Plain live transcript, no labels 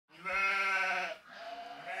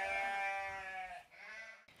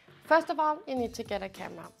First of all, you need to get a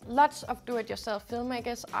camera. Lots of do-it-yourself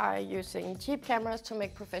filmmakers are using cheap cameras to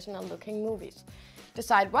make professional-looking movies.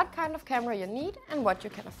 Decide what kind of camera you need and what you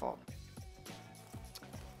can afford.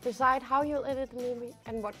 Decide how you'll edit the movie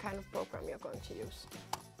and what kind of program you're going to use.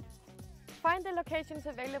 Find the locations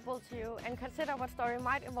available to you and consider what story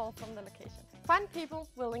might evolve from the location. Find people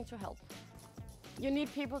willing to help. You need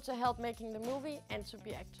people to help making the movie and to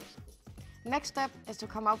be actors. Next step is to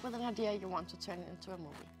come up with an idea you want to turn into a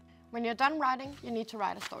movie. When you're done writing, you need to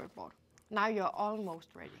write a storyboard. Now you're almost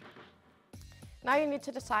ready. Now you need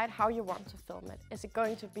to decide how you want to film it. Is it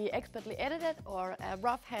going to be expertly edited or a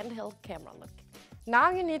rough handheld camera look?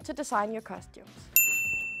 Now you need to design your costumes.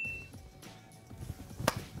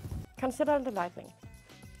 Consider the lighting.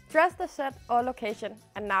 Dress the set or location,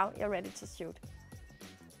 and now you're ready to shoot.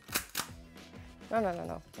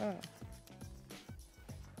 No.